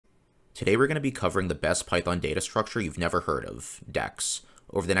Today we're going to be covering the best Python data structure you've never heard of, Deques.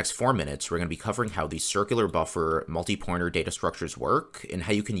 Over the next 4 minutes, we're going to be covering how these circular buffer multi-pointer data structures work, and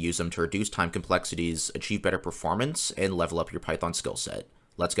how you can use them to reduce time complexities, achieve better performance, and level up your Python skill set.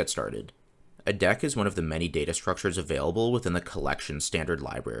 Let's get started. A Deque is one of the many data structures available within the collection standard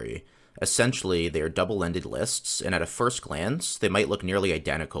library. Essentially, they are double-ended lists, and at a first glance, they might look nearly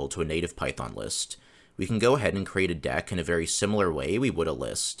identical to a native Python list. We can go ahead and create a Deque in a very similar way we would a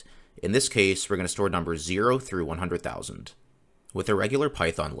list. In this case, we're going to store numbers 0 through 100,000. With a regular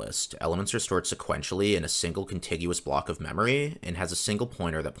Python list, elements are stored sequentially in a single contiguous block of memory, and has a single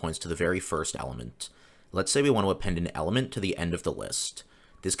pointer that points to the very first element. Let's say we want to append an element to the end of the list.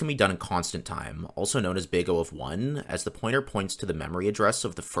 This can be done in constant time, also known as big O of 1, as the pointer points to the memory address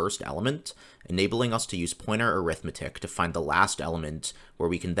of the first element, enabling us to use pointer arithmetic to find the last element, where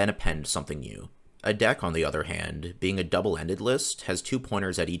we can then append something new. A Deque, on the other hand, being a double-ended list, has 2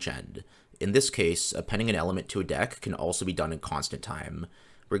 pointers at each end. In this case, appending an element to a Deque can also be done in constant time.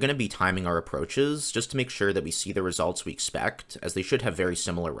 We're going to be timing our approaches just to make sure that we see the results we expect, as they should have very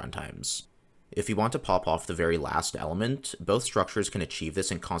similar runtimes. If you want to pop off the very last element, both structures can achieve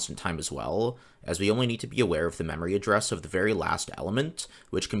this in constant time as well, as we only need to be aware of the memory address of the very last element,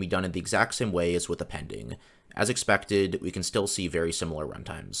 which can be done in the exact same way as with appending. As expected, we can still see very similar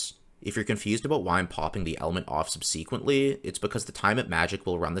runtimes. If you're confused about why I'm popping the element off subsequently, it's because the time at magic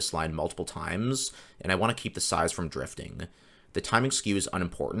will run this line multiple times, and I want to keep the size from drifting. The timing skew is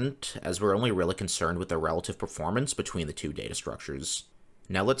unimportant, as we're only really concerned with the relative performance between the two data structures.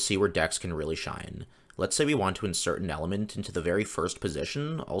 Now let's see where Deques can really shine. Let's say we want to insert an element into the very first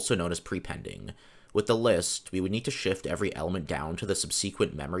position, also known as prepending. With the list, we would need to shift every element down to the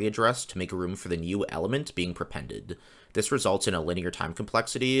subsequent memory address to make room for the new element being prepended. This results in a linear time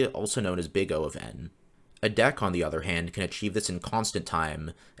complexity, also known as big O of n. A Deque, on the other hand, can achieve this in constant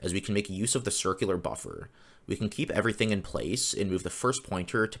time, as we can make use of the circular buffer. We can keep everything in place and move the first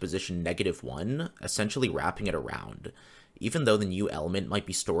pointer to position -1, essentially wrapping it around. Even though the new element might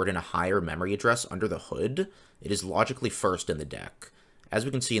be stored in a higher memory address under the hood, it is logically first in the Deque. As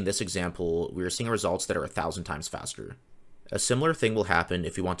we can see in this example, we are seeing results that are 1,000 times faster. A similar thing will happen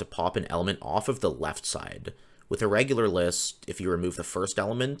if you want to pop an element off of the left side. With a regular list, if you remove the first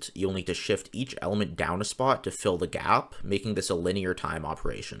element, you'll need to shift each element down a spot to fill the gap, making this a linear time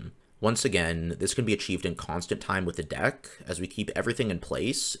operation. Once again, this can be achieved in constant time with the Deque, as we keep everything in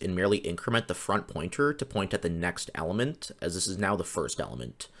place and merely increment the front pointer to point at the next element, as this is now the first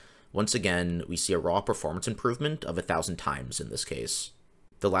element. Once again, we see a raw performance improvement of 1,000 times in this case.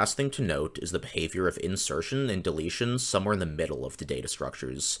 The last thing to note is the behavior of insertion and deletion somewhere in the middle of the data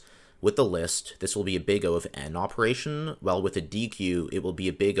structures. With the list, this will be a big O of n operation, while with a Deque, it will be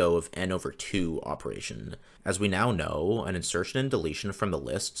a big O of n over 2 operation. As we now know, an insertion and deletion from the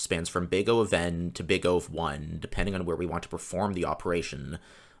list spans from big O of n to big O of 1, depending on where we want to perform the operation,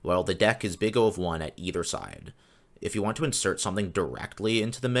 while the Deque is big O of 1 at either side. If you want to insert something directly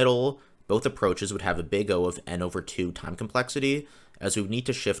into the middle, both approaches would have a big O of n over 2 time complexity, as we would need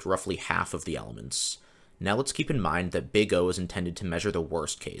to shift roughly half of the elements. Now let's keep in mind that big O is intended to measure the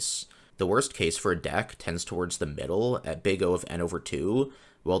worst case. The worst case for a Deque tends towards the middle at big O of n over 2,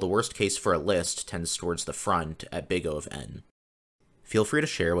 while the worst case for a list tends towards the front at big O of n. Feel free to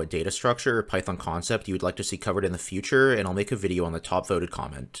share what data structure or Python concept you would like to see covered in the future, and I'll make a video on the top voted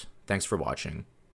comment. Thanks for watching.